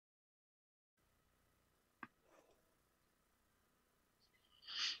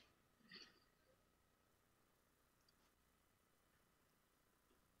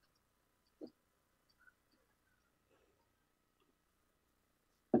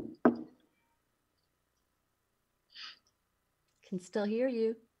Can still hear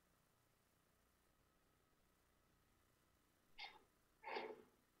you.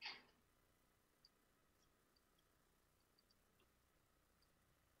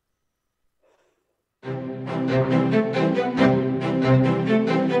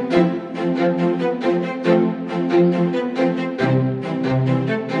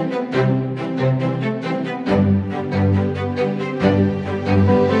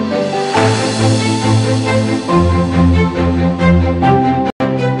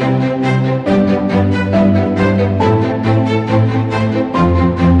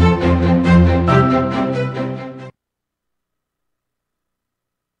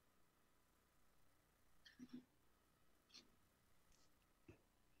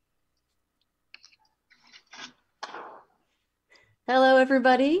 Hello,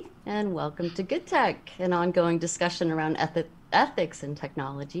 everybody, and welcome to Good Tech, an ongoing discussion around ethics and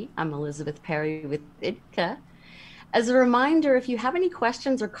technology. I'm Elizabeth Perry with Idka. As a reminder, if you have any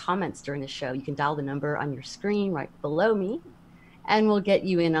questions or comments during the show, you can dial the number on your screen right below me, and we'll get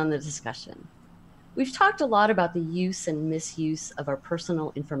you in on the discussion. We've talked a lot about the use and misuse of our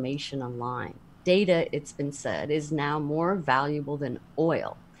personal information online. Data, it's been said, is now more valuable than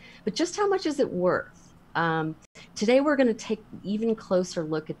oil. But just how much is it worth? Today, we're going to take an even closer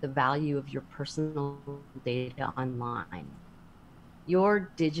look at the value of your personal data online,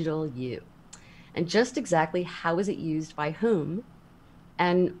 your digital you, and just exactly how is it used by whom,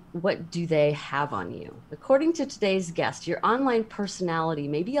 and what do they have on you? According to today's guest, your online personality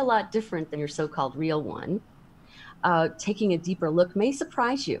may be a lot different than your so-called real one. Taking a deeper look may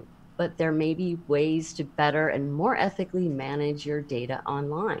surprise you, but there may be ways to better and more ethically manage your data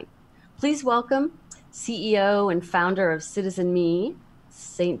online. Please welcome CEO and founder of Citizenme,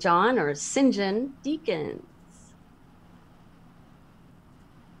 St.John or St.John Deakins.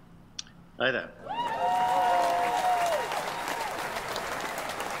 Hi there.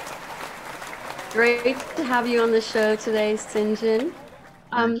 Great to have you on the show today, St.John.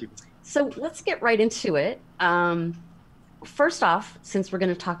 Thank you. So let's get right into it. First off, since we're going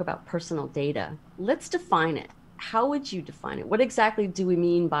to talk about personal data, let's define it. How would you define it? What exactly do we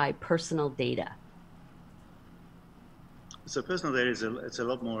mean by personal data? So personal data is it's a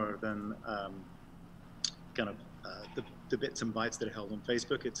lot more than the bits and bytes that are held on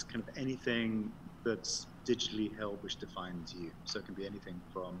Facebook. It's kind of anything that's digitally held which defines you. So it can be anything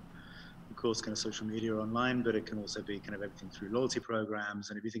from, of course, kind of social media or online, but it can also be kind of everything through loyalty programs.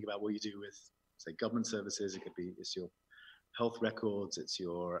 And if you think about what you do with, say, government services, it could be it's your health records, it's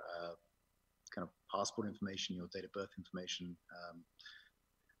your kind of passport information, your date of birth information.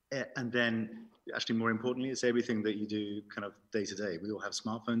 And then, actually, more importantly, it's everything that you do kind of day to day. We all have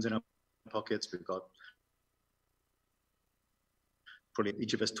smartphones in our pockets. We've got probably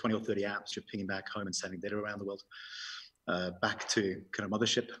each of us 20 or 30 apps you're pinging back home and sending data around the world back to kind of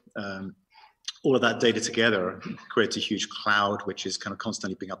mothership. All of that data together creates a huge cloud, which is kind of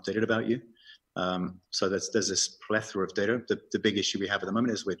constantly being updated about you. So there's this plethora of data. The big issue we have at the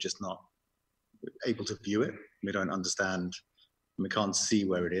moment is we're just not able to view it. We don't understand. We can't see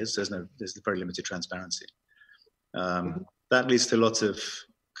where it is. There's very limited transparency. That leads to lots of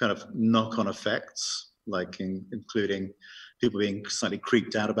kind of knock-on effects, like including people being slightly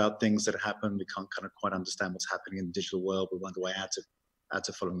creeped out about things that happen. We can't kind of quite understand what's happening in the digital world. We wonder why ads are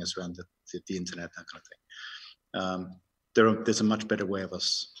following us around the internet, that kind of thing. There's a much better way of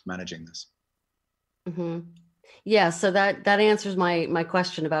us managing this. Mm-hmm. Yeah, so that answers my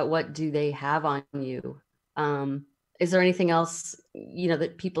question about what do they have on you. Is there anything else,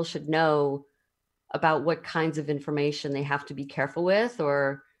 that people should know about what kinds of information they have to be careful with,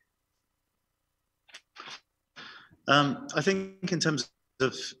 or? I think in terms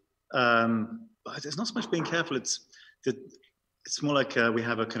of, it's not so much being careful. It's more like we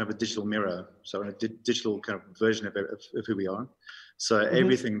have a kind of a digital mirror, so a digital kind of version of who we are. So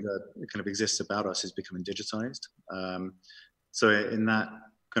everything that kind of exists about us is becoming digitized. So in that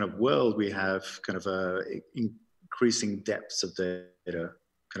kind of world, we have kind of increasing depths of data,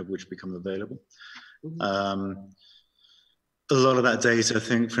 kind of which become available. A lot of that data, I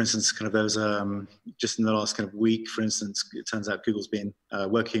think, for instance, kind of those just in the last kind of week, for instance, it turns out Google's been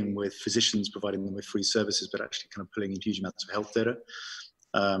working with physicians, providing them with free services, but actually kind of pulling in huge amounts of health data.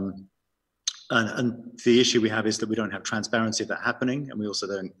 And the issue we have is that we don't have transparency of that happening, and we also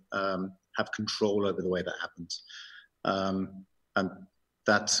don't have control over the way that happens. And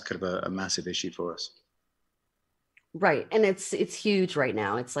that's kind of a massive issue for us. Right, and it's huge right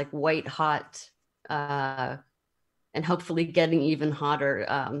now. It's like white hot, and hopefully getting even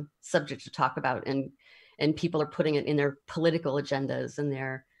hotter subject to talk about, and people are putting it in their political agendas and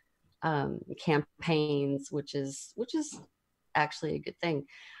their campaigns, which is actually a good thing.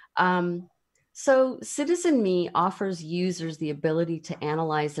 So Citizen Me offers users the ability to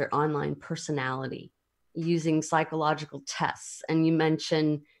analyze their online personality using psychological tests. And you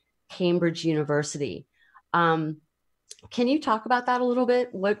mentioned Cambridge University. Can you talk about that a little bit?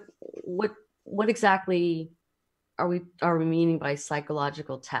 What exactly are we meaning by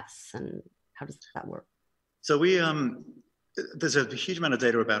psychological tests, and how does that work? So there's a huge amount of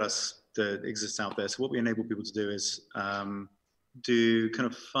data about us that exists out there. So what we enable people to do is do kind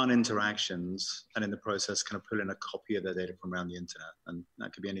of fun interactions, and in the process kind of pull in a copy of their data from around the internet. And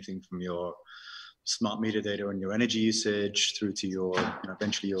that could be anything from your smart meter data and your energy usage through to your,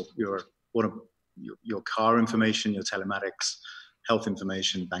 eventually your car information, your telematics, health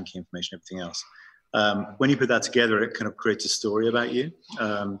information, banking information, everything else. When you put that together, it kind of creates a story about you.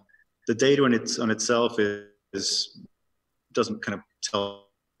 The data on itself doesn't kind of tell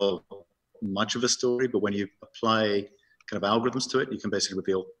much of a story, but when you apply kind of algorithms to it, you can basically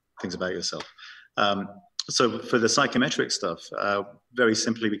reveal things about yourself. So for the psychometric stuff, very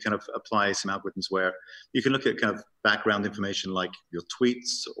simply, we kind of apply some algorithms where you can look at kind of background information like your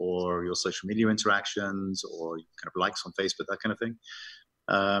tweets or your social media interactions or kind of likes on Facebook, that kind of thing.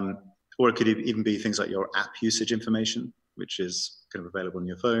 Or it could even be things like your app usage information, which is kind of available on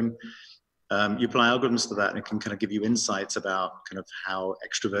your phone. You apply algorithms to that, and it can kind of give you insights about kind of how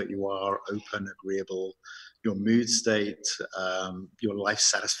extrovert you are, open, agreeable, your mood state, your life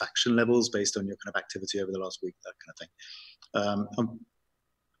satisfaction levels based on your kind of activity over the last week, that kind of thing.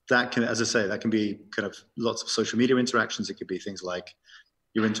 That can, as I say, that can be kind of lots of social media interactions. It could be things like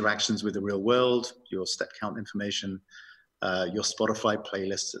your interactions with the real world, your step count information, your Spotify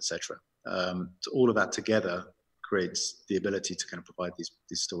playlists, etc. So all of that together creates the ability to kind of provide these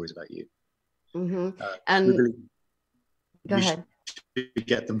stories about you. Mm-hmm. And really, go ahead. Should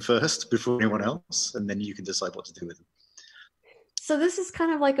get them first before anyone else, and then you can decide what to do with them. So this is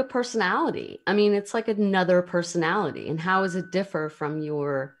kind of like a personality. I mean, it's like another personality. And how does it differ from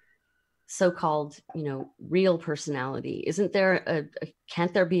your so-called, real personality? Isn't there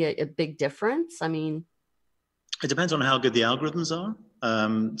can't there be a big difference? I mean, it depends on how good the algorithms are.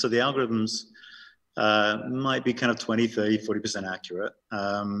 So the algorithms might be kind of 20, 30, 40% accurate.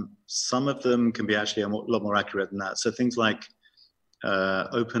 Some of them can be actually a lot more accurate than that. So things like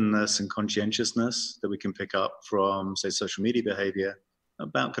openness and conscientiousness that we can pick up from, say, social media behavior,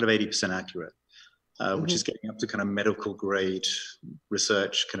 about kind of 80% accurate, which is getting up to kind of medical grade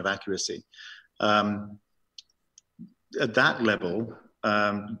research kind of accuracy. At that level,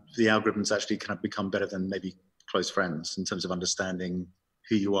 the algorithms actually kind of become better than maybe close friends in terms of understanding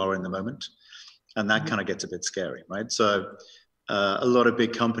who you are in the moment. And that kind of gets a bit scary, right? So a lot of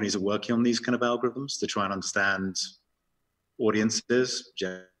big companies are working on these kind of algorithms to try and understand audiences,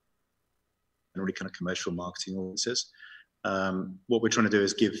 generally kind of commercial marketing audiences. What we're trying to do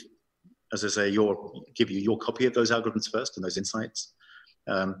is give, as I say, give you your copy of those algorithms first and those insights.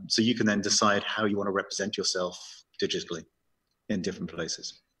 So you can then decide how you want to represent yourself digitally in different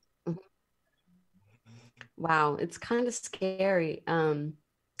places. Wow, it's kind of scary.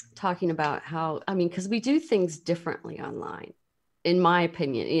 Talking about how, I mean, because we do things differently online, in my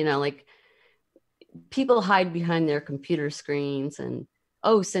opinion, like people hide behind their computer screens and,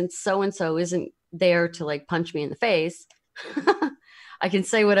 oh, since so-and-so isn't there to like punch me in the face, I can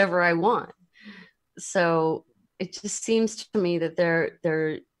say whatever I want. So it just seems to me that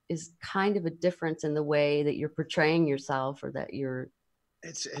there is kind of a difference in the way that you're portraying yourself or that you're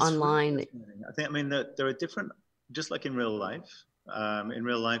it's online. Really, I mean that there are different, just like in real life. In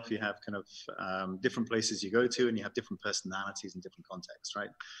real life, you have kind of different places you go to, and you have different personalities and different contexts, right?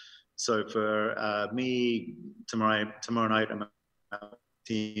 So for me, tomorrow night, I'm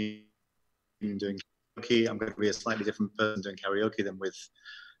doing karaoke. I'm going to be a slightly different person doing karaoke than with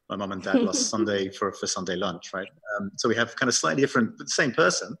my mum and dad last Sunday for Sunday lunch, right? So we have kind of slightly different, the same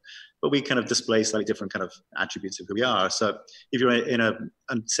person, but we kind of display slightly different kind of attributes of who we are. So if you're in a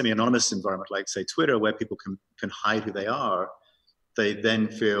semi-anonymous environment like, say, Twitter, where people can hide who they are, they then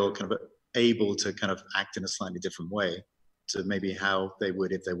feel kind of able to kind of act in a slightly different way to maybe how they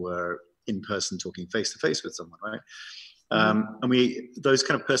would if they were in person talking face to face with someone, right? And those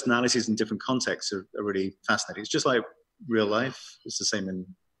kind of personalities in different contexts are really fascinating. It's just like real life. It's the same in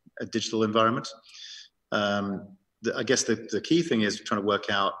a digital environment. I guess the key thing is trying to work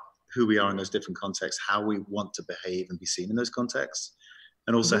out who we are in those different contexts, how we want to behave and be seen in those contexts,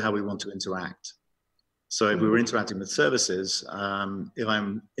 and also how we want to interact. So if we were interacting with services, if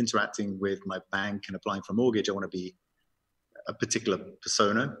I'm interacting with my bank and applying for a mortgage, I want to be a particular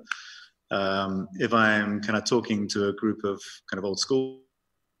persona. If I'm kind of talking to a group of kind of old school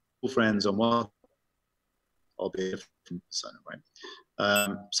friends on what, I'll be persona,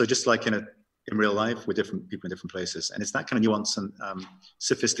 right? So just like in real life, we're different people in different places. And it's that kind of nuance and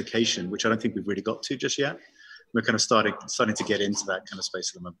sophistication, which I don't think we've really got to just yet. We're kind of starting to get into that kind of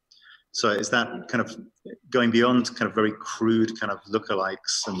space at the moment. So is that kind of going beyond kind of very crude kind of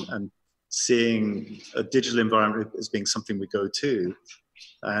lookalikes and seeing a digital environment as being something we go to,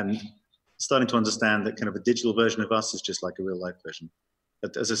 and starting to understand that kind of a digital version of us is just like a real life version.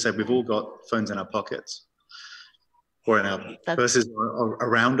 But as I said, we've all got phones in our pockets or in our purses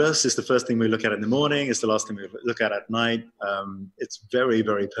around us. It's the first thing we look at in the morning. It's the last thing we look at night. It's very,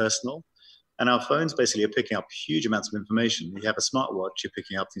 very personal. And our phones basically are picking up huge amounts of information. You have a smartwatch, you're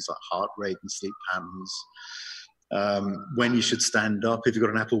picking up things like heart rate and sleep patterns, when you should stand up. If you've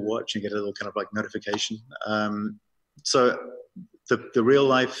got an Apple Watch, you get a little kind of like notification. So the real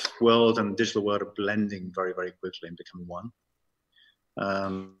life world and digital world are blending very, very quickly and becoming one.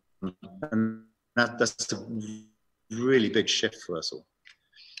 And that's a really big shift for us all.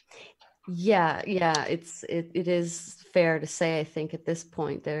 Yeah, it is fair to say, I think at this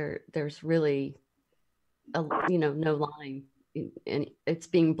point there's really no line, and it's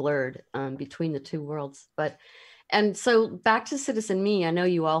being blurred between the two worlds. And so back to Citizen Me, I know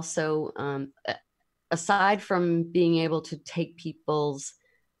you also, aside from being able to take people's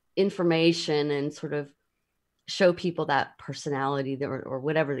information and sort of show people that personality or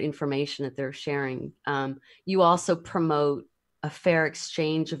whatever information that they're sharing, you also promote a fair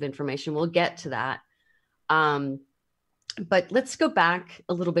exchange of information. We'll get to that. But let's go back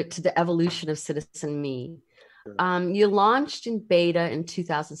a little bit to the evolution of Citizen Me. You launched in beta in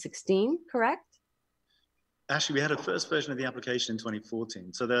 2016, correct? Actually, we had a first version of the application in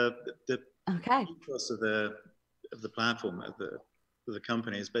 2014. So the ethos of the platform, of the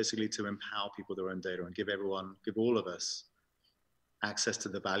company, is basically to empower people with their own data and give all of us access to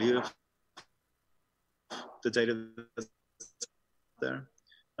the value of the data that's there.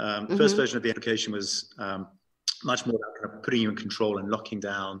 The first version of the application was much more about kind of putting you in control and locking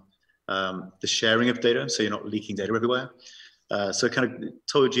down the sharing of data, so you're not leaking data everywhere. So it kind of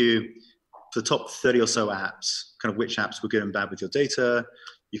told you for the top 30 or so apps, kind of which apps were good and bad with your data.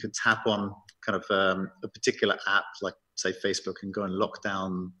 You could tap on kind of a particular app, like say Facebook, and go and lock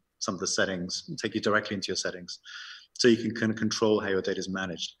down some of the settings and take you directly into your settings. So you can kind of control how your data is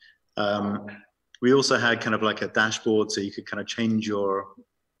managed. We also had kind of like a dashboard, so you could kind of change your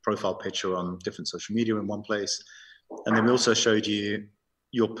profile picture on different social media in one place. And then we also showed you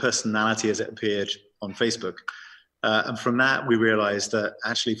your personality as it appeared on Facebook. And from that, we realized that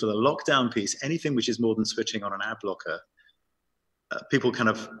actually for the lockdown piece, anything which is more than switching on an ad blocker, people kind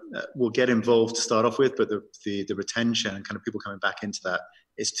of will get involved to start off with, but the retention and kind of people coming back into that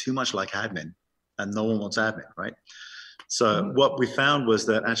is too much like admin, and no one wants admin, right? So what we found was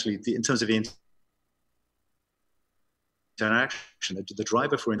that actually in terms of the interaction, the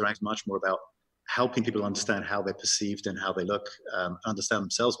driver for interaction is much more about helping people understand how they're perceived and how they look, understand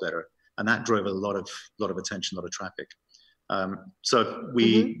themselves better. And that drove a lot of attention, a lot of traffic. So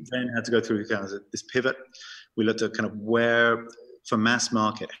we then had to go through kind of this pivot. We looked at kind of where, for mass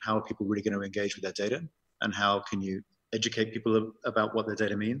market, how are people really going to engage with their data, and how can you educate people about what their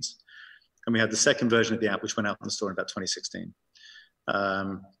data means. And we had the second version of the app, which went out in the store in about 2016.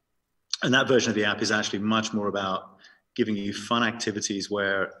 And that version of the app is actually much more about giving you fun activities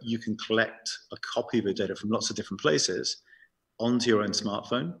where you can collect a copy of your data from lots of different places onto your own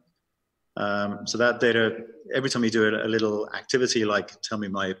smartphone. So that data, every time you do a little activity, like tell me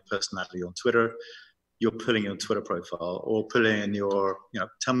my personality on Twitter, you're pulling your Twitter profile, or pulling in your,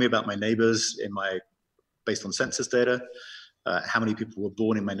 tell me about my neighbors based on census data, how many people were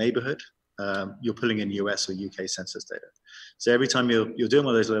born in my neighborhood. You're pulling in US or UK census data. So every time you're doing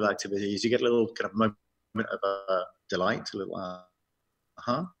one of those little activities, you get a little kind of moment of delight, a little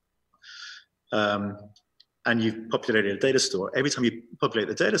and you've populated a data store. Every time you populate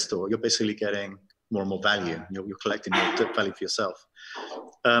the data store, you're basically getting more and more value. You're collecting more value for yourself.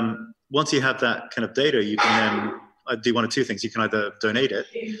 Once you have that kind of data, you can then do one of two things. You can either donate it,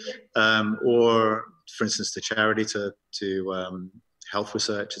 or, for instance, to charity, to health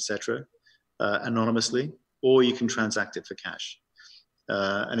research, etc., anonymously, or you can transact it for cash.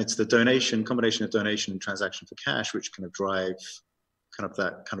 And it's the combination of donation and transaction for cash, which kind of drive kind of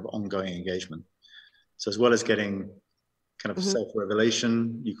that kind of ongoing engagement. So as well as getting kind of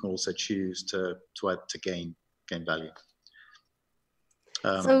self-revelation, you can also choose to gain value.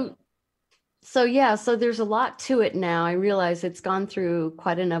 So there's a lot to it now. I realize it's gone through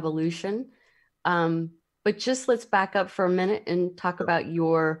quite an evolution. But just let's back up for a minute and talk about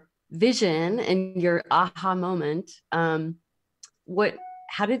your vision and your aha moment.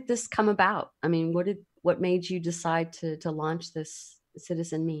 how did this come about? I mean, what made you decide to launch this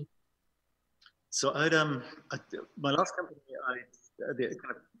Citizen Me? So my last company, the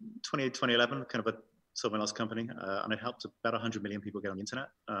kind of 2011, kind of sold my last company, and I helped about 100 million people get on the internet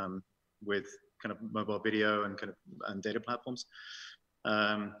with kind of mobile video and kind of and data platforms.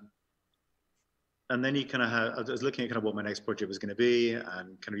 And then you kind of I was looking at kind of what my next project was going to be,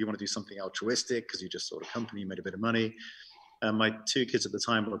 and kind of you want to do something altruistic because you just sold a company, made a bit of money. My two kids at the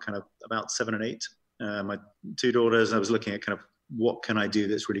time were kind of about 7 and 8. My two daughters, I was looking at kind of what can I do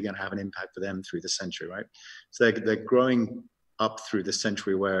that's really going to have an impact for them through the century, right? So they're growing up through the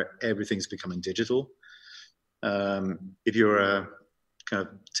century where everything's becoming digital. If you're a kind of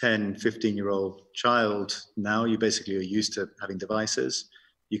 10, 15-year-old child now, you basically are used to having devices.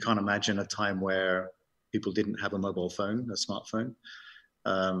 You can't imagine a time where people didn't have a mobile phone, a smartphone.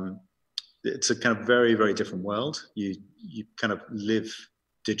 It's a kind of very, very different world. You kind of live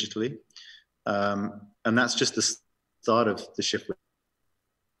digitally. And that's just the start of the shift we're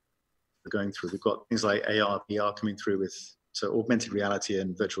going through. We've got things like AR, VR coming through so augmented reality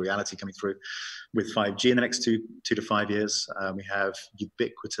and virtual reality coming through with 5G in the next two to 5 years. We have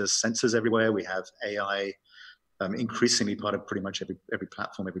ubiquitous sensors everywhere. We have AI increasingly part of pretty much every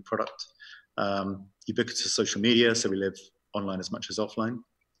platform, every product. Ubiquitous social media, so we live online as much as offline.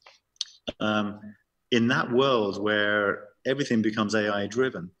 In that world where everything becomes AI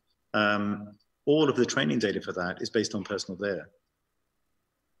driven, all of the training data for that is based on personal data.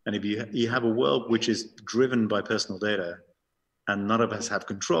 And if you have a world which is driven by personal data and none of us have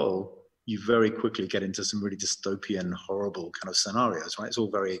control, you very quickly get into some really dystopian, horrible kind of scenarios, right? It's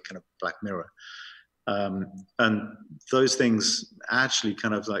all very kind of Black Mirror. And those things actually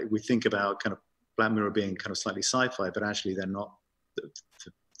kind of like, we think about kind of Black Mirror being kind of slightly sci-fi, but actually they're not.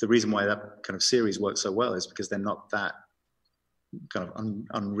 The reason why that kind of series works so well is because they're not that kind of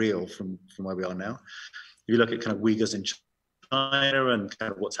unreal from where we are now. If you look at kind of Uyghurs in China and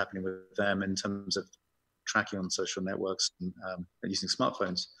kind of what's happening with them in terms of tracking on social networks and using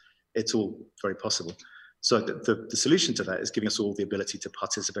smartphones, it's all very possible. So the solution to that is giving us all the ability to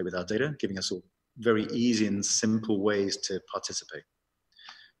participate with our data, giving us all very easy and simple ways to participate.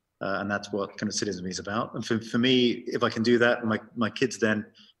 And that's what kind of Citizenme is about. And for me, if I can do that, my kids then,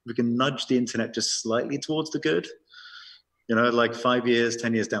 we can nudge the internet just slightly towards the good. You know, like 5 years,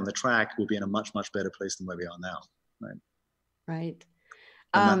 10 years down the track, we'll be in a much, much better place than where we are now. Right. Right.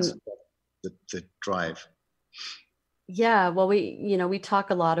 And that's the drive. Yeah, well, we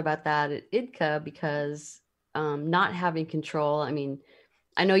talk a lot about that at Idka because not having control. I mean,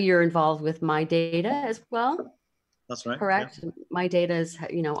 I know you're involved with my data as well. That's right. Correct. Yeah. My data is,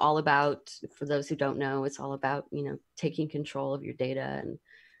 all about, for those who don't know, it's all about, taking control of your data and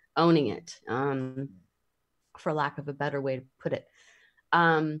owning it, for lack of a better way to put it.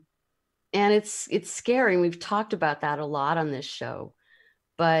 And it's scary. We've talked about that a lot on this show,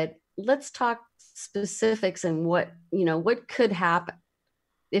 but let's talk specifics and what could happen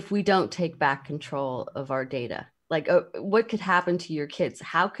if we don't take back control of our data. Like, what could happen to your kids?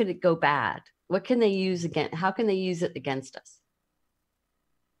 How could it go bad? What can they use again? How can they use it against us?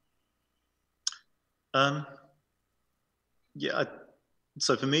 Yeah.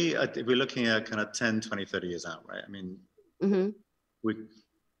 So for me, we're looking at kind of 10, 20, 30 years out, right? I mean,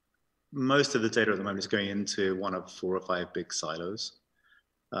 most of the data at the moment is going into one of 4 or 5 big silos.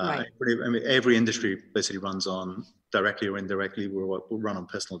 Right. I mean, every industry basically runs on, directly or indirectly, will run on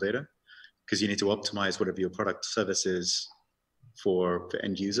personal data, because you need to optimize whatever your product service is for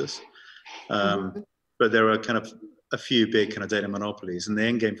end users. But there are kind of a few big kind of data monopolies, and the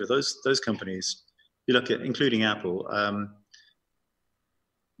end game for those companies, you look at, including Apple,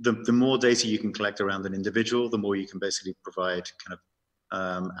 the more data you can collect around an individual, the more you can basically provide kind of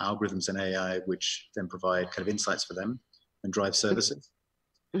algorithms and AI, which then provide kind of insights for them and drive services.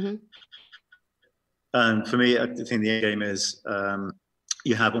 And for me, I think the end game is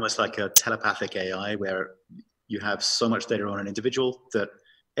you have almost like a telepathic AI where you have so much data on an individual that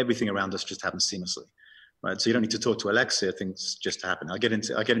everything around us just happens seamlessly, right? So you don't need to talk to Alexa; things just happen. I get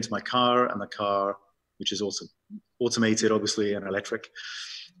into my car, and the car, which is also automated, obviously, and electric,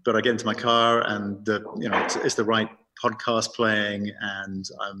 but I get into my car, and it's the right podcast playing, and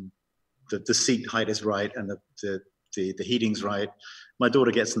the seat height is right, and the heating's right. My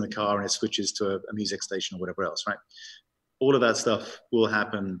daughter gets in the car and it switches to a music station or whatever else, right? All of that stuff will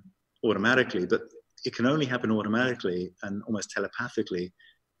happen automatically, but it can only happen automatically and almost telepathically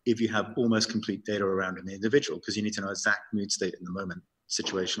if you have almost complete data around an individual, because you need to know exact mood state in the moment,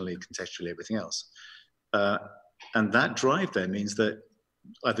 situationally, contextually, everything else. And that drive then means that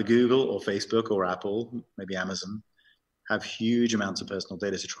either Google or Facebook or Apple, maybe Amazon, have huge amounts of personal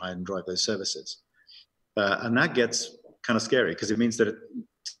data to try and drive those services. And that gets kind of scary because it means that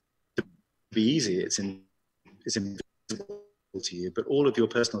to be easy, it's invisible to you, but all of your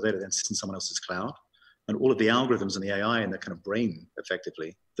personal data then sits in someone else's cloud. And all of the algorithms and the AI and the kind of brain,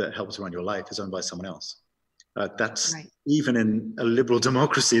 effectively, that helps run your life is owned by someone else. That's right. Even in a liberal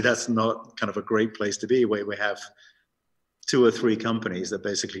democracy, that's not kind of a great place to be, where we have 2 or 3 companies that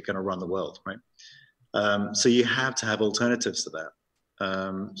basically kind of run the world, right? So you have to have alternatives to that.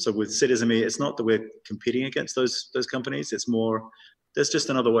 So with Citizenme, it's not that we're competing against those companies. It's more, there's just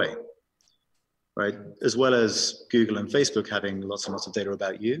another way, right? As well as Google and Facebook having lots and lots of data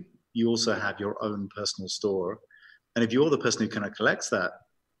about you, you also have your own personal store. And if you're the person who kind of collects that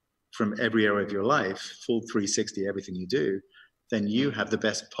from every area of your life, full 360, everything you do, then you have the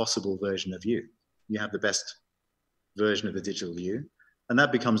best possible version of you. You have the best version of the digital you. And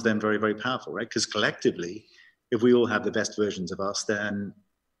that becomes then very, very powerful, right? Because collectively, if we all have the best versions of us, then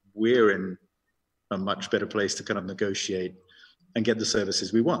we're in a much better place to kind of negotiate and get the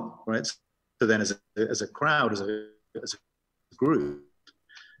services we want, right? So then as a crowd, as a group,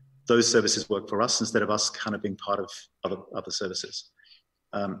 those services work for us instead of us kind of being part of other services.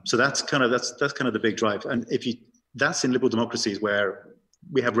 So that's kind of the big drive. And that's in liberal democracies where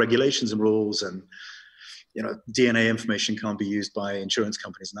we have regulations and rules, and DNA information can't be used by insurance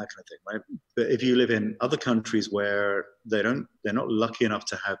companies and that kind of thing, right? But if you live in other countries where they're not lucky enough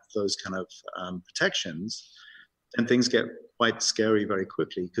to have those kind of protections, then things get quite scary very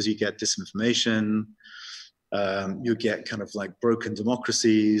quickly, because you get disinformation. You get kind of like broken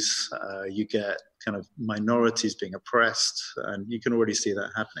democracies, you get kind of minorities being oppressed, and you can already see that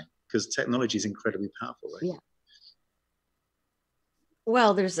happening because technology is incredibly powerful, right? Yeah.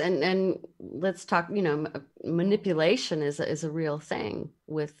 Well, there's, and let's talk, manipulation is a real thing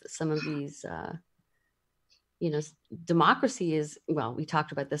with some of these, democracy is, well, we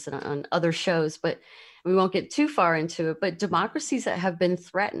talked about this on other shows, but we won't get too far into it, but democracies that have been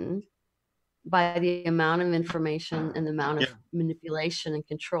threatened by the amount of information and the amount of manipulation and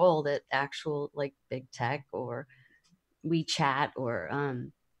control that actual like big tech or WeChat or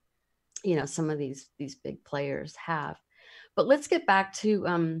some of these big players have. But let's get back to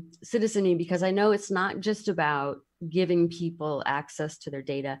Citizenme, because I know it's not just about giving people access to their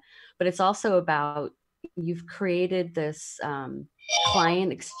data, but it's also about, you've created this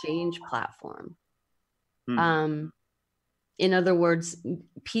client exchange platform. In other words,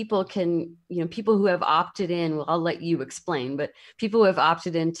 people can, people who have opted in, well, I'll let you explain, but people who have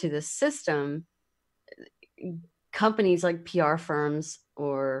opted into the system, companies like PR firms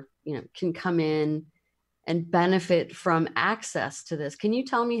or, can come in and benefit from access to this. Can you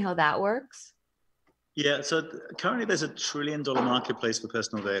tell me how that works? Yeah, so currently there's $1 trillion marketplace for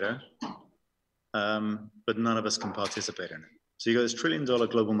personal data, but none of us can participate in it. So you got this $1 trillion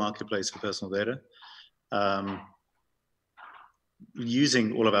global marketplace for personal data,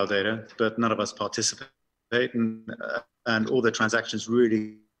 using all of our data, but none of us participate, and all the transactions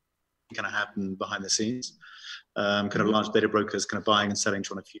really kind of happen behind the scenes. Kind of large data brokers kind of buying and selling,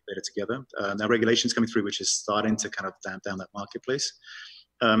 trying to feed data together. Now regulations coming through, which is starting to kind of damp down that marketplace.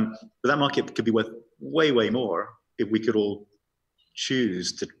 But that market could be worth way, way more if we could all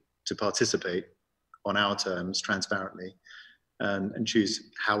choose to participate on our terms transparently, and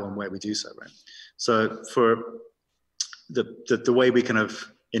choose how and where we do so, right? So for the way we kind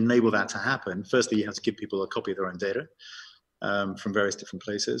of enable that to happen, firstly, you have to give people a copy of their own data from various different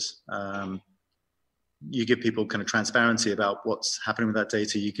places. You give people kind of transparency about what's happening with that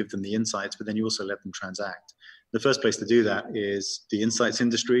data. You give them the insights, but then you also let them transact. The first place to do that is the insights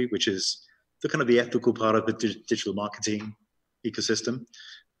industry, which is the kind of the ethical part of the digital marketing ecosystem,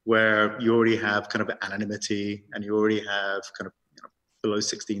 where you already have kind of anonymity, and you already have kind of below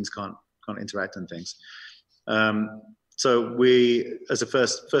 16s can't interact and things. So we, as a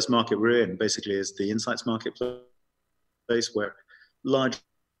first market we're in, basically is the insights marketplace, where large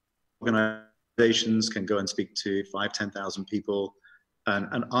organizations can go and speak to 5,000-10,000 people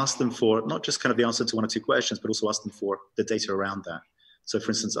and ask them for not just kind of the answer to 1 or 2 questions, but also ask them for the data around that. So for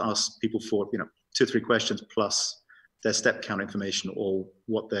instance, ask people for 2 or 3 questions plus their step count information, or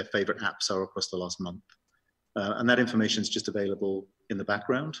what their favorite apps are across the last month. And that information is just available in the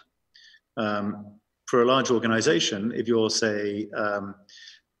background. For a large organization, if you're, say,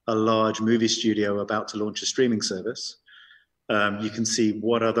 a large movie studio about to launch a streaming service, you can see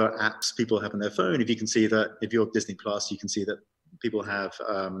what other apps people have on their phone. If you can see that, if you're Disney Plus, you can see that people have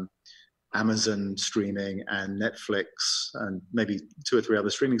Amazon streaming and Netflix and maybe 2 or 3 other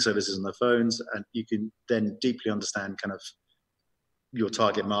streaming services on their phones. And you can then deeply understand kind of your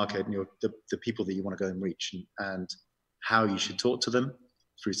target market and the people that you want to go and reach. And how you should talk to them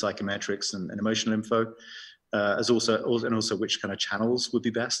through psychometrics and emotional info, and also which kind of channels would be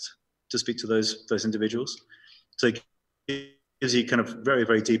best to speak to those individuals. So it gives you kind of very,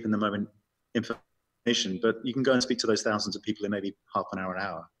 very deep in the moment information, but you can go and speak to those thousands of people in maybe half an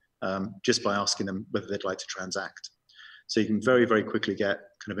hour, just by asking them whether they'd like to transact. So you can very, very quickly get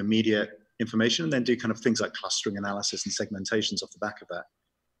kind of immediate information and then do kind of things like clustering analysis and segmentations off the back of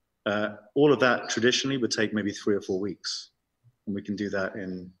that. All of that traditionally would take maybe 3 or 4 weeks. And we can do that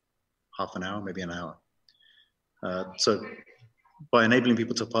in half an hour, maybe an hour. So by enabling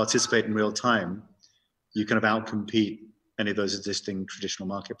people to participate in real time, you kind of outcompete any of those existing traditional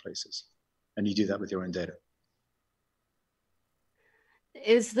marketplaces. And you do that with your own data.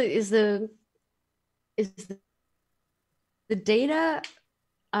 Is the data,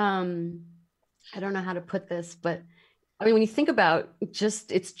 I don't know how to put this, but I mean, when you think about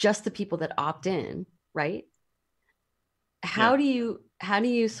it's just the people that opt in, right? How do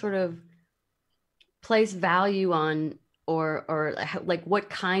you sort of place value on, or like what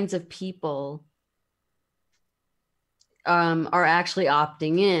kinds of people are actually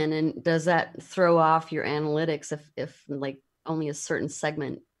opting in, and does that throw off your analytics if like only a certain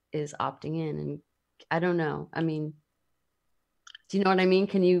segment is opting in? And I don't know. I mean, do you know what I mean?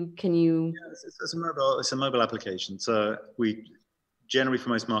 Can you? Yeah, it's a mobile application. So we generally, for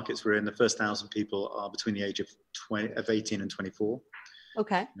most markets we're in, the first 1,000 people are between the age of 18 and 24.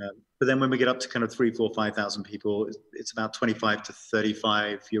 Okay. But then when we get up to kind of 3, 4, 5,000 people, it's about 25 to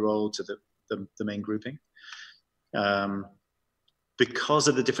 35-year-olds are the main grouping. Because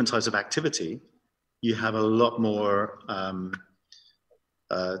of the different types of activity, you have a lot more,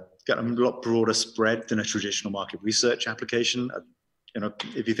 got a lot broader spread than a traditional market research application.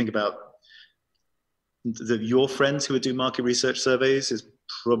 If you think about your friends who would do market research surveys is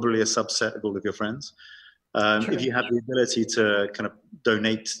probably a subset of all of your friends. If you have the ability to kind of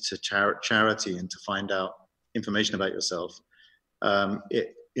donate to charity and to find out information about yourself,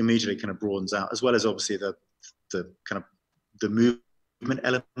 it immediately kind of broadens out, as well as obviously the kind of the movement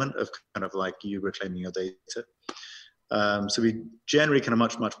element of kind of like you reclaiming your data. So we generally kind of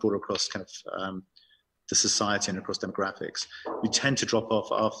much broader across kind of the society and across demographics. We tend to drop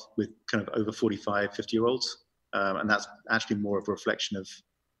off with kind of over 45, 50-year-olds. And that's actually more of a reflection of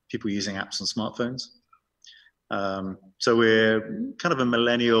people using apps on smartphones. So we're kind of a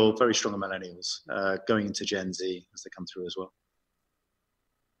millennial, very strong millennials, going into Gen Z as they come through as well.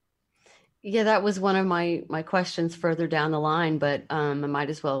 Yeah, that was one of my questions further down the line, but I might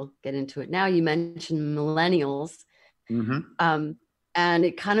as well get into it now. You mentioned millennials, and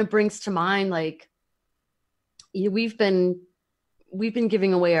it kind of brings to mind like we've been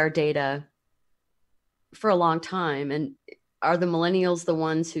giving away our data for a long time, and are the millennials the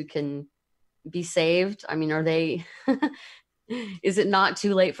ones who can be saved? I mean, are they? Is it not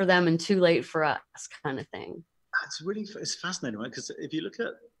too late for them and too late for us, kind of thing? It's fascinating, right? Because if you look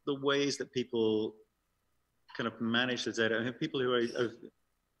at the ways that people kind of manage the data, I mean, people who are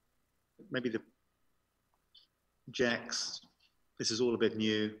maybe the Gen X, this is all a bit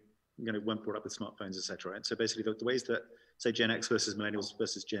new, weren't brought up with smartphones, etc. Right? So basically, the ways that, say, Gen X versus millennials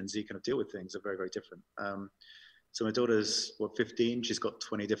versus Gen Z kind of deal with things are very, very different. So my daughter's 15. She's got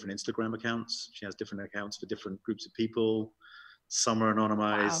 20 different Instagram accounts. She has different accounts for different groups of people. Some are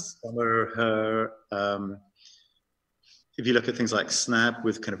anonymized, some are her. If you look at things like Snap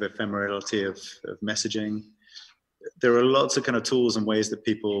with kind of ephemerality of messaging, there are lots of kind of tools and ways that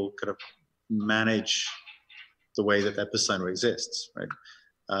people kind of manage the way that their persona exists, right?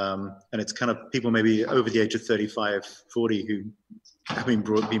 And it's kind of people maybe over the age of 35, 40 who have been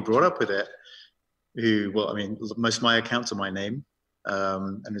brought up with it, who, well, I mean, most of my accounts are my name,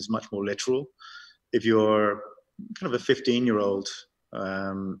 and it's much more literal. If you're kind of a 15-year-old,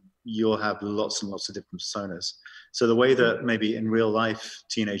 you'll have lots and lots of different personas. So the way that maybe in real life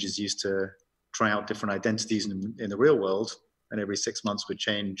teenagers used to try out different identities in the real world, and every 6 months would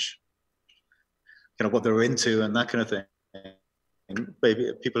change kind of what they were into and that kind of thing,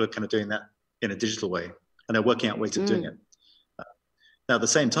 maybe people are kind of doing that in a digital way, and they're working out ways of doing it. Now, at the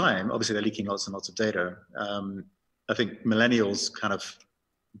same time, obviously they're leaking lots and lots of data. I think millennials kind of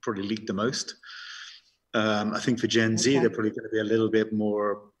probably leak the most. I think for Gen Z, they're probably going to be a little bit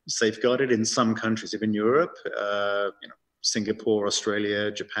more safeguarded in some countries. Even Europe, Singapore,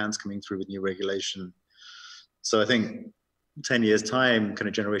 Australia, Japan's coming through with new regulation. So I think 10 years time, kind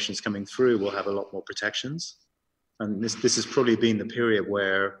of generations coming through will have a lot more protections. And this has probably been the period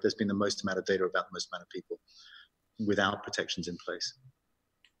where there's been the most amount of data about the most amount of people without protections in place.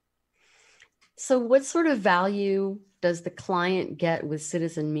 So what sort of value does the client get with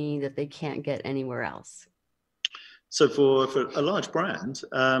Citizen Me that they can't get anywhere else? So for a large brand,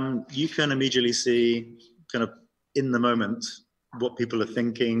 you can immediately see kind of in the moment what people are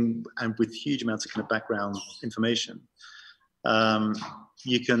thinking, and with huge amounts of kind of background information.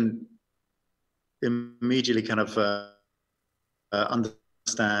 You can immediately kind of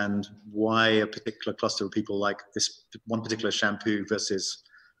understand why a particular cluster of people like this one particular shampoo versus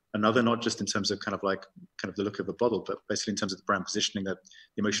another, not just in terms of kind of the look of the bottle, but basically in terms of the brand positioning, the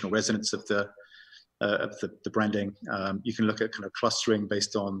emotional resonance of the branding. You can look at kind of clustering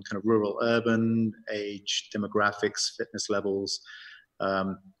based on kind of rural, urban, age, demographics, fitness levels.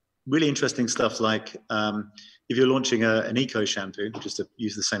 Really interesting stuff like if you're launching an eco shampoo, just to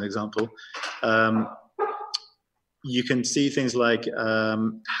use the same example, you can see things like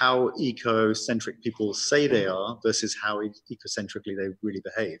how eco-centric people say they are versus how eco-centrically they really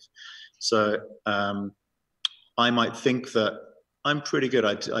behave. So I might think that I'm pretty good.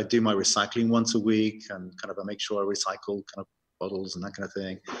 I do my recycling once a week, and kind of I make sure I recycle kind of bottles and that kind of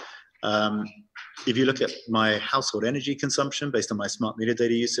thing. If you look at my household energy consumption based on my smart meter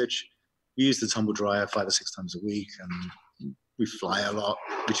data usage, we use the tumble dryer 5 or 6 times a week, and we fly a lot,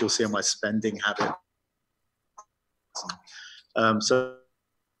 which you'll see on my spending habit. So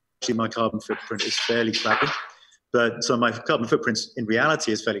actually my carbon footprint is fairly crappy. But so my carbon footprint in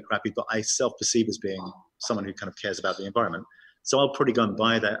reality is fairly crappy, but I self-perceive as being someone who kind of cares about the environment. So I'll probably go and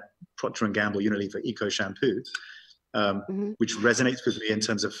buy that Procter & Gamble Unilever Eco Shampoo, which resonates with me in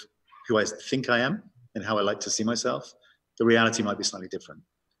terms of who I think I am and how I like to see myself. The reality might be slightly different.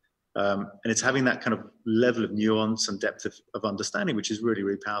 And it's having that kind of level of nuance and depth of understanding, which is really,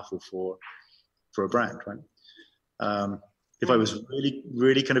 really powerful for a brand, right? If I was really,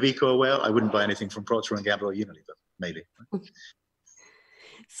 really kind of eco-aware, I wouldn't buy anything from Procter & Gamble or Unilever, maybe.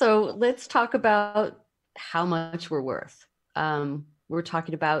 So let's talk about how much we're worth. We're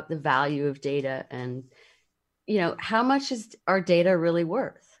talking about the value of data, and how much is our data really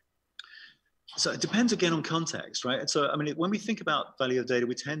worth? So it depends again on context, right? So I mean, when we think about value of data,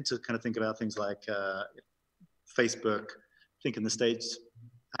 we tend to kind of think about things like Facebook. I think in the States,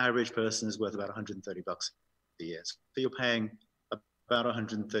 average person is worth about $130 a year. So you're paying about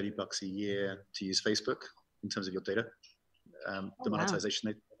 $130 a year to use Facebook in terms of your data, the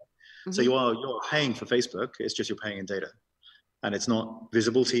monetization. Wow. So you're paying for Facebook. It's just you're paying in data, and it's not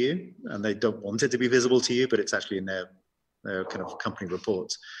visible to you, and they don't want it to be visible to you, but it's actually in their kind of company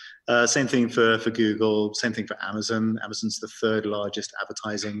reports. Same thing for Google. Same thing for Amazon. Amazon's the 3rd largest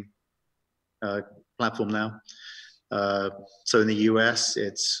advertising platform now. So in the US,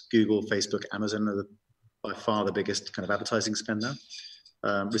 it's Google, Facebook, Amazon are by far the biggest kind of advertising spend now,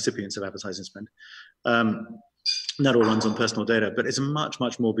 recipients of advertising spend. That all runs on personal data, but it's much,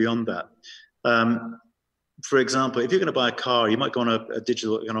 much more beyond that. For example, if you're going to buy a car, you might go on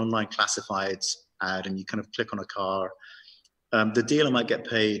an online classifieds ad, and you kind of click on a car. The dealer might get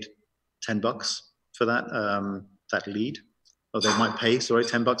paid $10 for that lead, or they might pay,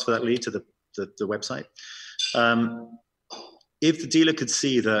 $10 for that lead to the website. If the dealer could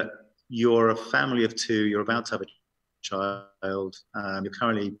see that you're a family of 2, you're about to have a child, you've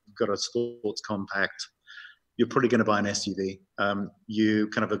currently got a sports compact, you're probably going to buy an SUV, you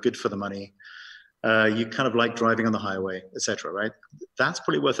kind of are good for the money, you kind of like driving on the highway, etc., right? That's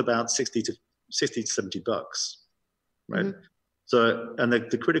probably worth about $60 to $70, right? Mm-hmm. So, and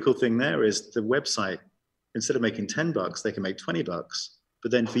the critical thing there is the website, instead of making $10, they can make $20.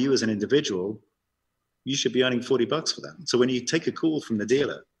 But then for you as an individual, you should be earning $40 for that. So when you take a call from the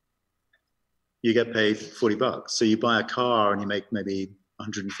dealer, you get paid $40. So you buy a car and you make maybe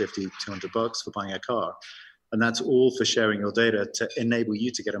 $150, $200 for buying a car. And that's all for sharing your data to enable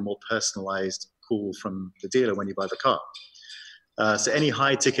you to get a more personalized call from the dealer when you buy the car. So any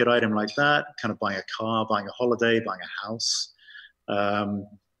high ticket item like that, kind of buying a car, buying a holiday, buying a house, kind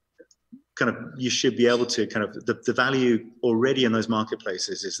of you should be able to kind of the value already in those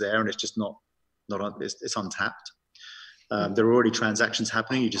marketplaces is there, and it's just not it's untapped. There are already transactions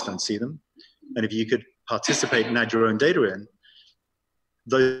happening, you just don't see them. And if you could participate and add your own data in,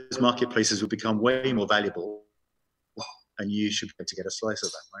 those marketplaces would become way more valuable, and you should be able to get a slice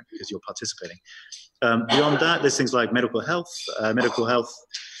of that, right? Because you're participating. Beyond that, there's things like medical health. Medical health,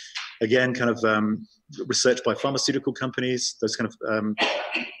 again, kind of research by pharmaceutical companies. Those kind of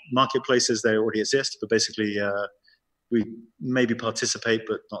marketplaces, they already exist, but basically we maybe participate,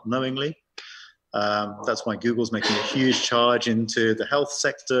 but not knowingly. That's why Google's making a huge charge into the health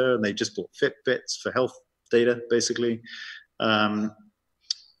sector, and they just bought Fitbits for health data, basically.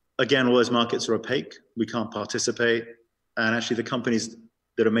 Again, all those markets are opaque. We can't participate. And actually, the companies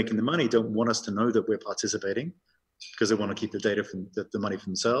that are making the money don't want us to know that we're participating, because they want to keep the data from the money for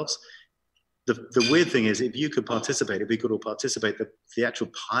themselves. the weird thing is, if you could participate, if we could all participate, the actual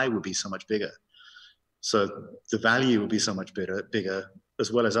pie would be so much bigger. So the value would be so much bigger,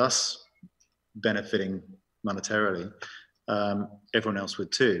 as well as us benefiting monetarily. Everyone else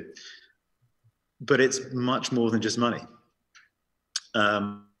would too. But it's much more than just money.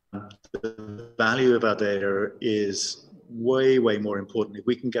 The value of our data is way, way more important. If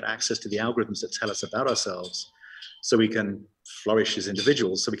we can get access to the algorithms that tell us about ourselves, so we can flourish as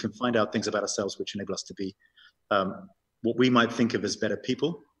individuals, so we can find out things about ourselves which enable us to be what we might think of as better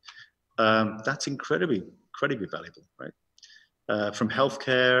people, that's incredibly valuable, right? From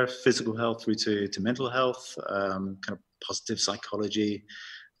healthcare, physical health, through to mental health, kind of positive psychology,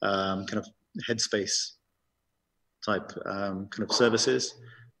 kind of headspace type kind of services,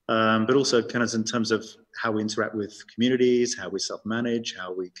 but also kind of in terms of how we interact with communities, how we self-manage,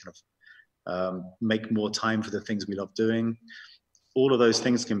 how we kind of make more time for the things we love doing. All of those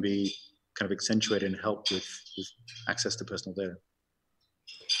things can be kind of accentuated and help with access to personal data.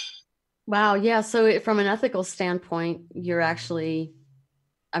 Wow. Yeah. So from an ethical standpoint, you're actually,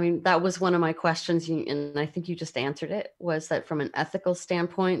 I mean, that was one of my questions, and I think you just answered it, was that from an ethical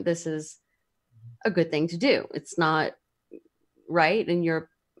standpoint, this is a good thing to do. It's not right in your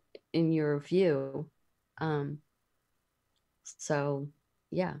view. So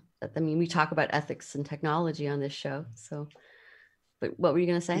yeah, I mean, we talk about ethics and technology on this show. So, but what were you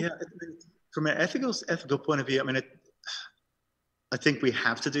going to say? Yeah, from an ethical point of view, I mean, I think we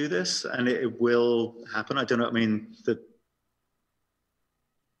have to do this, and it will happen. I don't know. I mean,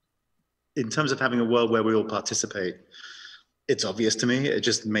 in terms of having a world where we all participate, it's obvious to me. It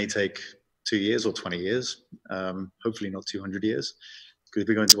just may take 2 years or 20 years. Hopefully not 200 years. Because if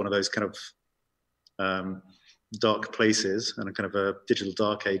we go into one of those kind of dark places and a kind of a digital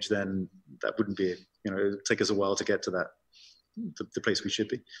dark age, then that wouldn't be, it would take us a while to get to that, the place we should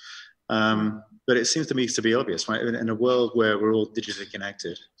be. But it seems to me to be obvious, right? In a world where we're all digitally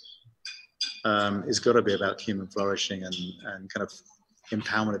connected, it's got to be about human flourishing and kind of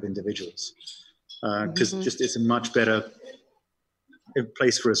empowerment of individuals. Because just it's a much better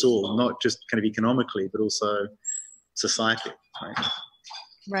place for us all, not just kind of economically, but also society, right?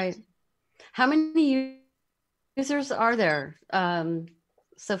 Right. How many users are there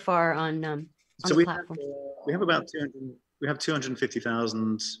so far on the platform? We have about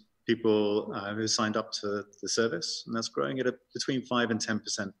 250,000 people who signed up to the service, and that's growing at between 5 and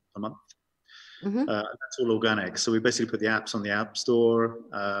 10% a month. That's all organic. So we basically put the apps on the App Store,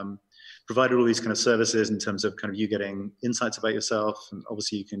 provided all these kind of services in terms of kind of you getting insights about yourself, and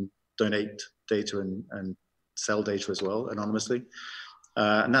obviously you can donate data and sell data as well anonymously,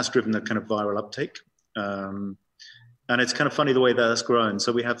 and that's driven the kind of viral uptake. And it's kind of funny the way that's grown.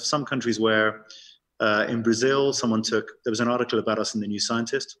 So we have some countries where in Brazil, there was an article about us in the New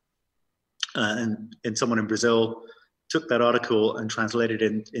Scientist, and someone in Brazil took that article and translated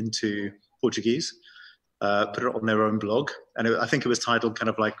it into Portuguese, put it on their own blog, and I think it was titled kind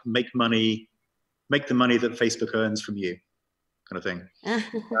of like make the money that Facebook earns from you, kind of thing.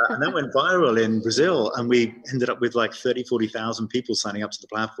 And that went viral in Brazil, and we ended up with like 40,000 people signing up to the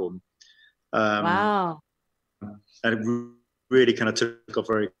platform. Wow. And it really kind of took off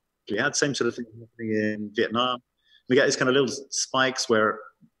very quickly. We had the same sort of thing happening in Vietnam. We get these kind of little spikes where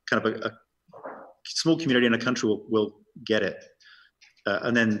kind of a small community in a country will get it,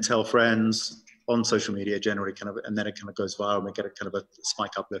 and then tell friends on social media generally, kind of, and then it kind of goes viral, and we get a kind of a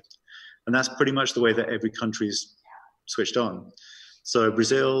spike uplift. And that's pretty much the way that every country's switched on. So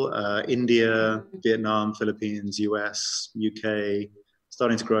Brazil, India, Vietnam, Philippines, US, UK,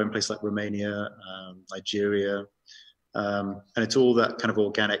 starting to grow in places like Romania, Nigeria, and it's all that kind of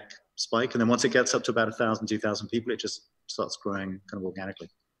organic spike. And then once it gets up to about 1,000, 2,000 people, it just starts growing kind of organically.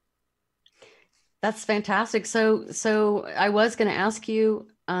 That's fantastic. So I was going to ask you,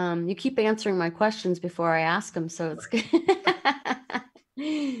 you keep answering my questions before I ask them, so it's good.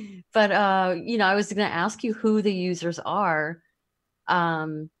 But, I was going to ask you who the users are,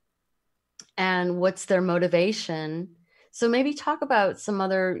 and what's their motivation. So maybe talk about some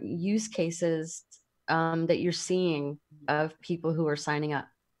other use cases that you're seeing of people who are signing up.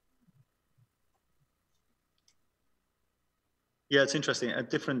 Yeah, it's interesting.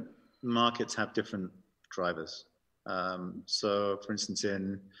 Different markets have different drivers. So, for instance,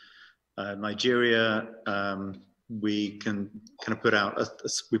 in Nigeria, we can kind of put out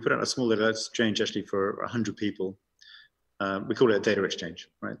a small little exchange actually for 100 people. We call it a data exchange,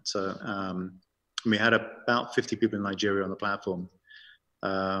 right? So we had about 50 people in Nigeria on the platform,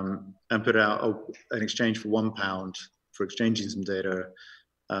 and put out an exchange for £1 for exchanging some data,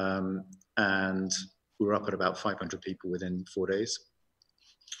 and we were up at about 500 people within 4 days.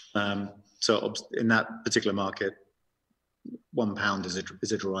 So in that particular market, £1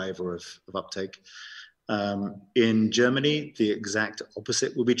 is a driver of uptake. In Germany, the exact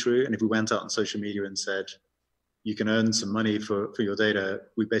opposite will be true. And if we went out on social media and said, you can earn some money for your data,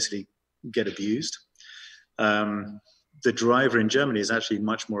 we basically get abused. The driver in Germany is actually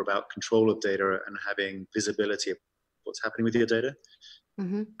much more about control of data and having visibility of what's happening with your data,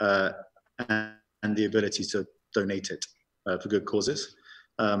 and the ability to donate it for good causes.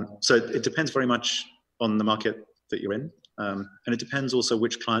 So it depends very much on the market that you're in. And it depends also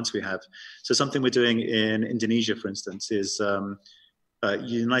which clients we have. So something we're doing in Indonesia, for instance, is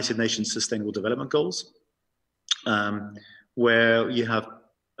United Nations Sustainable Development Goals, where you have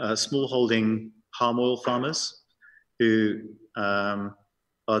smallholding palm oil farmers who are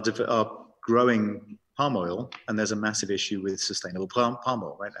growing palm oil, and there's a massive issue with sustainable palm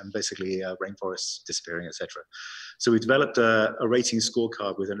oil, right? And basically rainforests disappearing, etc. So we developed a rating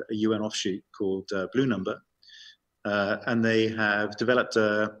scorecard with a UN offshoot called Blue Number, and they have developed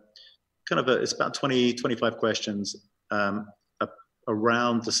it's about 25 questions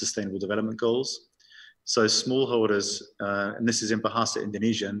around the Sustainable Development Goals. So smallholders, and this is in Bahasa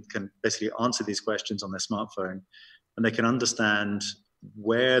Indonesian, can basically answer these questions on their smartphone, and they can understand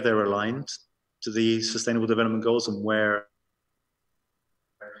where they're aligned to the Sustainable Development Goals and where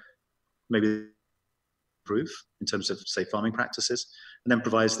maybe improve in terms of, say, farming practices, and then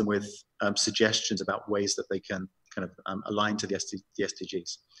provides them with suggestions about ways that they can kind of align to the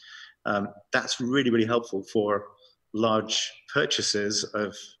SDGs. That's really, really helpful for large purchasers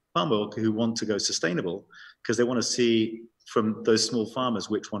of palm oil who want to go sustainable, because they want to see from those small farmers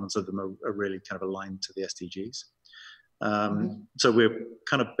which ones of them are really kind of aligned to the SDGs. So we're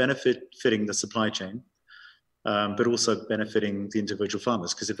kind of benefiting the supply chain, but also benefiting the individual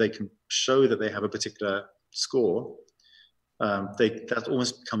farmers, because if they can show that they have a particular score, that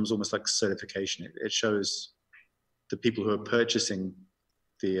almost becomes almost like certification. It shows the people who are purchasing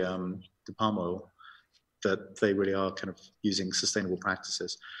the palm oil that they really are kind of using sustainable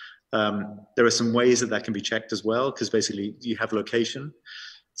practices. There are some ways that can be checked as well, because basically you have location,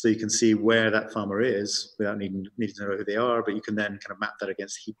 so you can see where that farmer is without needing to know who they are, but you can then kind of map that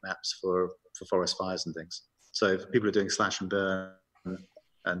against heat maps for forest fires and things. So if people are doing slash and burn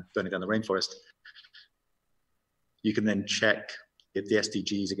and burning down the rainforest, you can then check the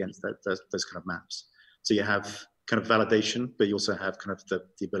SDGs against those kind of maps. So you have kind of validation, but you also have kind of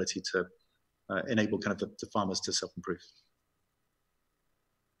the ability to enable kind of the farmers to self-improve.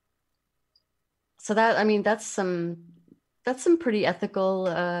 So that, I mean, that's some pretty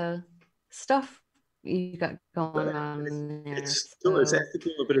ethical stuff you got going on there. It's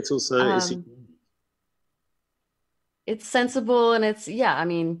ethical, but it's also it's sensible, and it's, yeah, I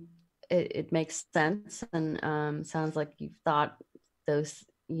mean, it makes sense, and sounds like you've thought those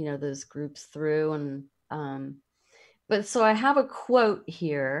groups through, and but so I have a quote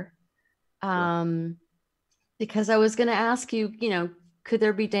here, because I was going to ask you, could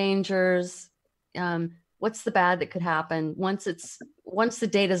there be dangers? What's the bad that could happen once the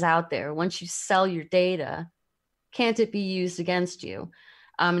data's out there? Once you sell your data, can't it be used against you?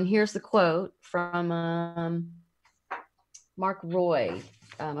 And here's the quote from Mark Roy,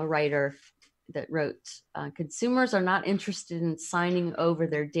 a writer that wrote, consumers are not interested in signing over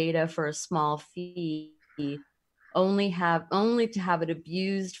their data for a small fee, only to have it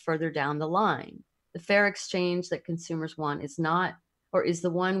abused further down the line. The fair exchange that consumers want is the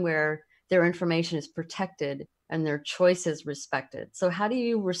one where their information is protected and their choices respected. So how do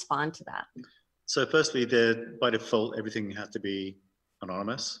you respond to that? So firstly, by default, everything has to be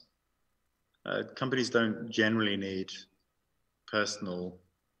anonymous. Companies don't generally need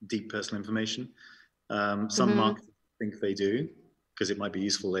deep personal information. Some marketers think they do, because it might be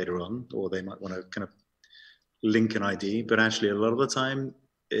useful later on, or they might want to kind of link an ID, but actually a lot of the time,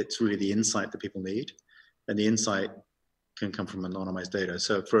 it's really the insight that people need, and the insight can come from anonymized data.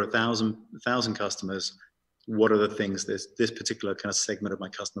 So for 1,000 customers, what are the things this particular kind of segment of my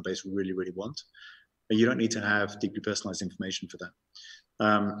customer base really, really want? And you don't need to have deeply personalized information for that.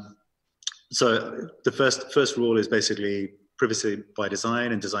 So the first rule is basically privacy by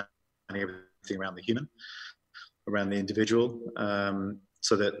design, and designing everything around the human, around the individual,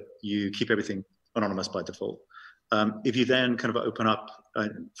 so that you keep everything anonymous by default. If you then kind of open up,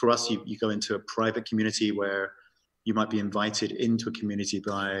 for us, you go into a private community where you might be invited into a community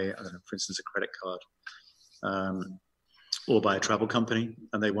by, I don't know, for instance, a credit card, or by a travel company,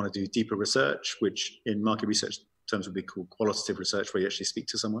 and they want to do deeper research, which in market research terms would be called qualitative research, where you actually speak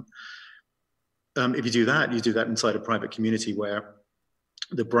to someone. If you do that inside a private community where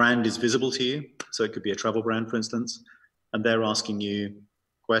the brand is visible to you. So it could be a travel brand, for instance, and they're asking you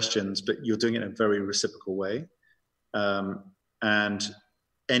questions, but you're doing it in a very reciprocal way. And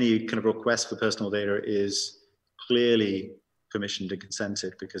any kind of request for personal data is clearly permissioned and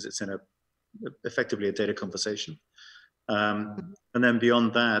consented because it's in effectively a data conversation. And then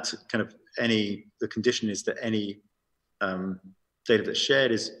beyond that, kind of the condition is that any data that's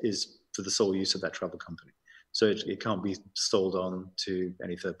shared is for the sole use of that travel company. So it can't be sold on to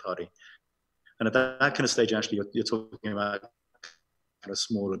any third party. And at that kind of stage, actually, you're talking about kind of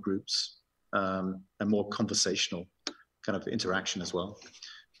smaller groups and more conversational kind of interaction as well.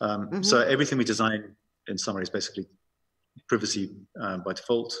 So everything we design, in summary, is basically privacy by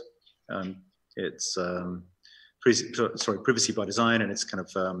default. It's privacy by design, and it's kind of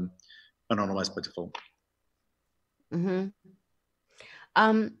anonymized by default.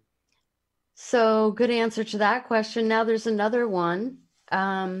 So good answer to that question. Now there's another one,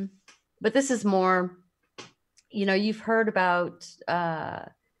 but this is more, you've heard about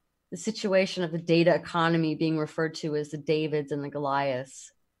the situation of the data economy being referred to as the Davids and the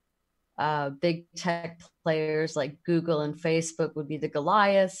Goliaths. Big tech players like Google and Facebook would be the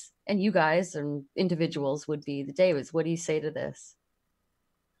Goliaths, and you guys and individuals would be the Davids. What do you say to this?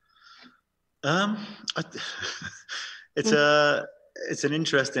 It's an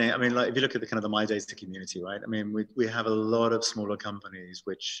interesting. I mean, like if you look at the kind of the My Data community, right? I mean, we have a lot of smaller companies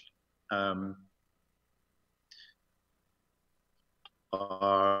which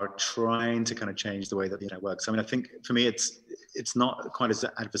are trying to kind of change the way that the internet works. I mean, I think for me, it's not quite as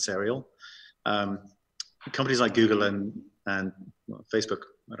adversarial. Companies like Google and well, Facebook,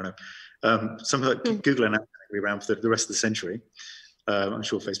 I don't know. Some of Google and Apple will be around for the rest of the century. I'm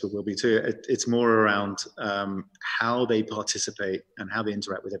sure Facebook will be too. It's more around how they participate and how they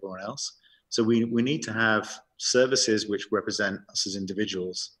interact with everyone else. So we need to have services which represent us as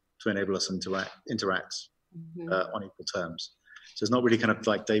individuals to enable us to interact on equal terms. So it's not really kind of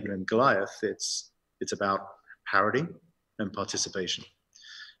like David and Goliath. It's about parity and participation.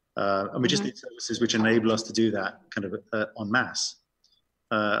 And we just need services which enable us to do that kind of en masse.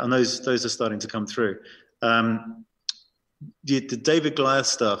 And those are starting to come through. The David Goliath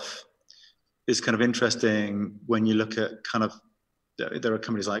stuff is kind of interesting when you look at kind of, there are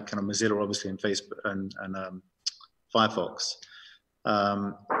companies like kind of Mozilla, obviously, and Facebook and Firefox.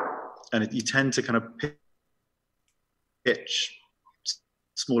 And you tend to kind of pitch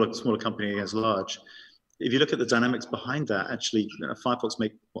smaller company as large. If you look at the dynamics behind that, actually, Firefox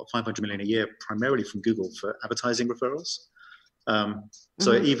make what, 500 million a year, primarily from Google for advertising referrals.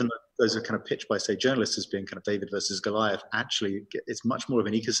 So even though those are kind of pitched by, say, journalists as being kind of David versus Goliath, actually, it's much more of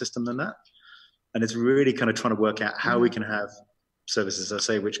an ecosystem than that. And it's really kind of trying to work out how we can have services, I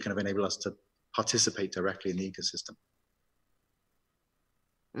say, which kind of enable us to participate directly in the ecosystem.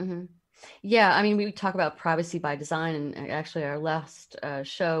 Yeah, I mean, we talk about privacy by design, and actually our last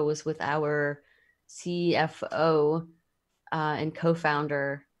show was with our CFO and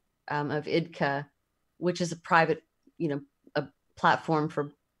co-founder of Idka, which is a private, a platform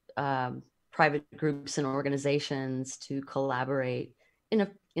for private groups and organizations to collaborate in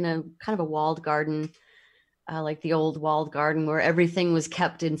a kind of a walled garden, like the old walled garden where everything was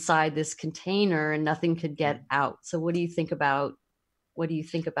kept inside this container and nothing could get out. So what do you think about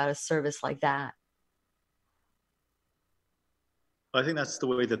a service like that? I think that's the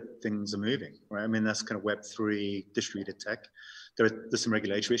way that things are moving, right? I mean, that's kind of Web3 distributed tech. There's some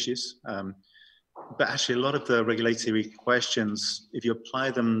regulatory issues. But actually, a lot of the regulatory questions, if you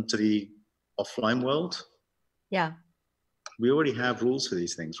apply them to the offline world, we already have rules for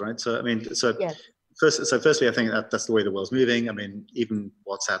these things, right? So, I mean, firstly, I think that's the way the world's moving. I mean, even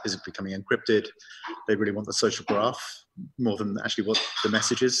WhatsApp is becoming encrypted. They really want the social graph more than actually what the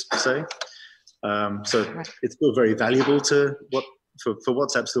messages say. So it's still very valuable for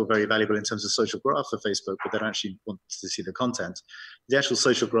WhatsApp, still very valuable in terms of social graph for Facebook, but they don't actually want to see the content. The actual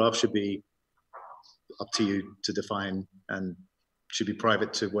social graph should be up to you to define and should be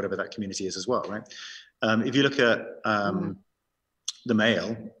private to whatever that community is as well, right? If you look at the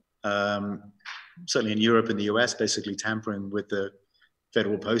mail, certainly in Europe and the US, basically tampering with the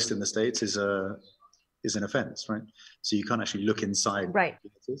Federal Post in the States is an offense, right? So you can't actually look inside. Right.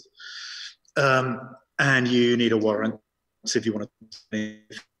 And you need a warrant if you want to do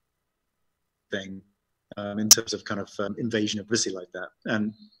anything in terms of kind of invasion of privacy like that.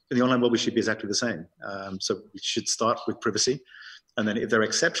 And in the online world, we should be exactly the same. So we should start with privacy. And then if there are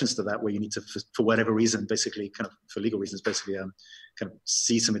exceptions to that, where you need to, for whatever reason, basically kind of for legal reasons, basically kind of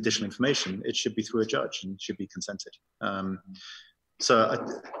see some additional information, it should be through a judge and should be consented.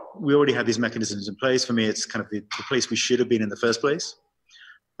 We already have these mechanisms in place. For me, it's kind of the place we should have been in the first place.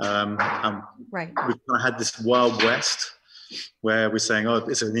 We've kind of had this Wild West where we're saying, oh,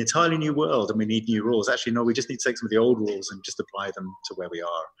 it's an entirely new world and we need new rules. Actually, no, we just need to take some of the old rules and just apply them to where we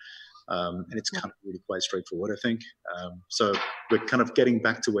are. And it's kind of really quite straightforward, I think. So we're kind of getting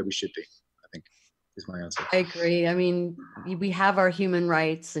back to where we should be, I think, is my answer. I agree. I mean, we have our human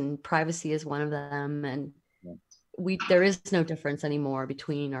rights, and privacy is one of them. And there is no difference anymore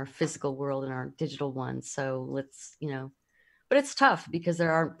between our physical world and our digital one. So let's, but it's tough because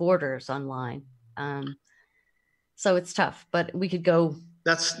there aren't borders online. So it's tough, but we could go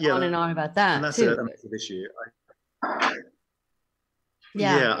on and on about that. And that's too. a massive issue.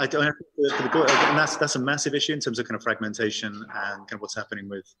 Yeah, I don't and that's a massive issue in terms of kind of fragmentation and kind of what's happening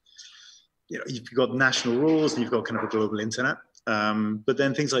with, you've got national rules and you've got kind of a global internet. But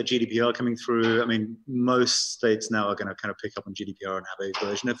then things like GDPR coming through, I mean, most states now are going to kind of pick up on GDPR and have a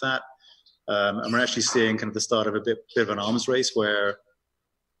version of that. And we're actually seeing kind of the start of a bit of an arms race where,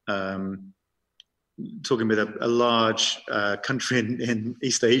 talking with a large country in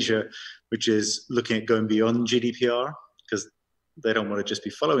East Asia, which is looking at going beyond GDPR, because they don't want to just be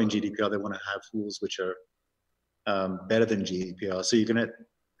following GDPR. They want to have rules which are better than GDPR. So you're going to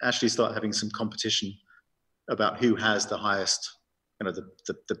actually start having some competition about who has the highest,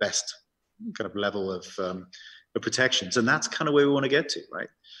 the best kind of level of protections. And that's kind of where we want to get to, right?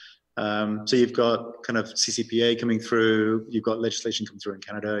 So you've got kind of CCPA coming through. You've got legislation coming through in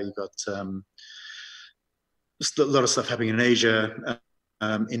Canada. You've got a lot of stuff happening in Asia,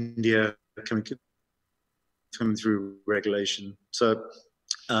 India coming through regulation. So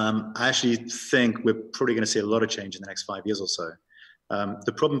I actually think we're probably going to see a lot of change in the next 5 years or so.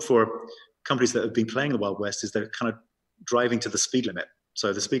 The problem for companies that have been playing the Wild West is they're kind of driving to the speed limit.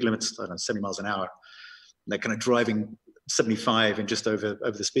 So the speed limit's, 70 miles an hour. They're kind of driving 75 and just over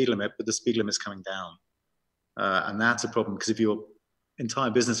the speed limit, but the speed limit's coming down. And that's a problem, because if your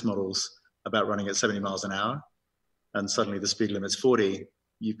entire business model's about running at 70 miles an hour and suddenly the speed limit's 40,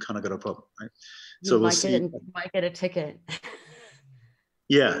 you've kind of got a problem, right? So you might get a ticket.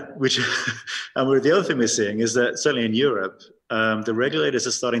 Yeah, and the other thing we're seeing is that certainly in Europe, the regulators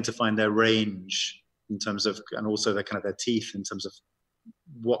are starting to find their range in terms of, and also their teeth in terms of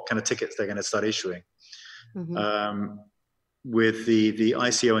what kind of tickets they're going to start issuing. Mm-hmm. With the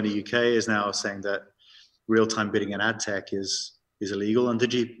ICO in the UK is now saying that real-time bidding and ad tech is illegal under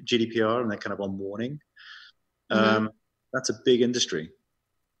GDPR, and they're kind of on warning. Mm-hmm. That's a big industry.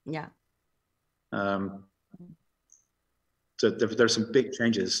 Yeah. So there are some big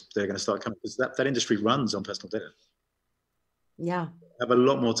changes that are going to start coming, because that industry runs on personal data. Yeah. Have a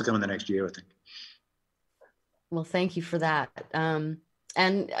lot more to come in the next year, I think. Well, thank you for that.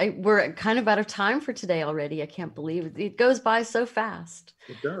 And we're kind of out of time for today already. I can't believe it. It goes by so fast.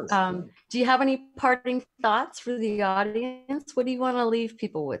 It does. Do you have any parting thoughts for the audience? What do you want to leave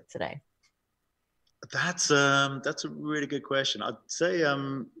people with today? That's a really good question. I'd say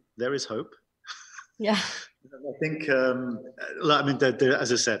there is hope. Yeah. I think,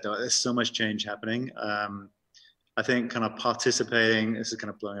 as I said, there's so much change happening. I think kind of participating, this is kind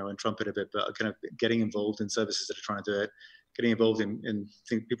of blowing our own trumpet a bit, but kind of getting involved in services that are trying to do it, getting involved in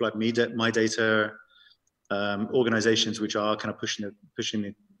people like My Data, organizations which are kind of pushing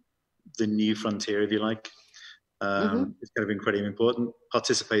the new frontier, if you like. Mm-hmm. It's kind of incredibly important.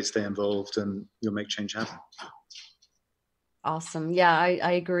 Participate, stay involved, and you'll make change happen. Awesome. Yeah,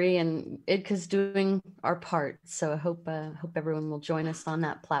 I agree. And Idka's doing our part. So I hope everyone will join us on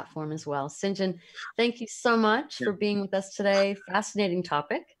that platform as well. St.John, thank you so much for being with us today. Fascinating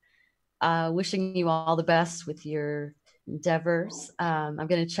topic. Wishing you all the best with your endeavors. I'm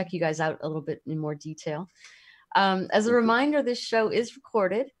going to check you guys out a little bit in more detail. As a reminder, this show is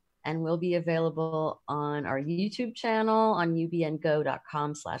recorded and will be available on our YouTube channel on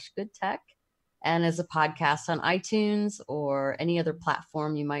ubngo.com/goodtech. And as a podcast on iTunes or any other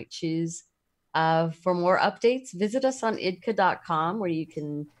platform you might choose. For more updates, visit us on idka.com, where you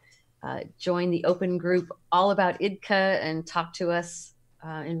can join the open group all about Idka and talk to us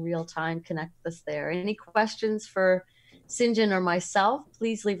in real time, connect with us there. Any questions for St.John or myself,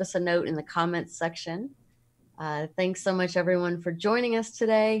 please leave us a note in the comments section. Thanks so much, everyone, for joining us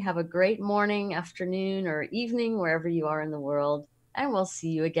today. Have a great morning, afternoon, or evening, wherever you are in the world. And we'll see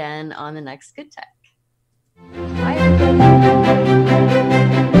you again on the next Good Tech. Bye,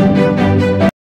 everybody.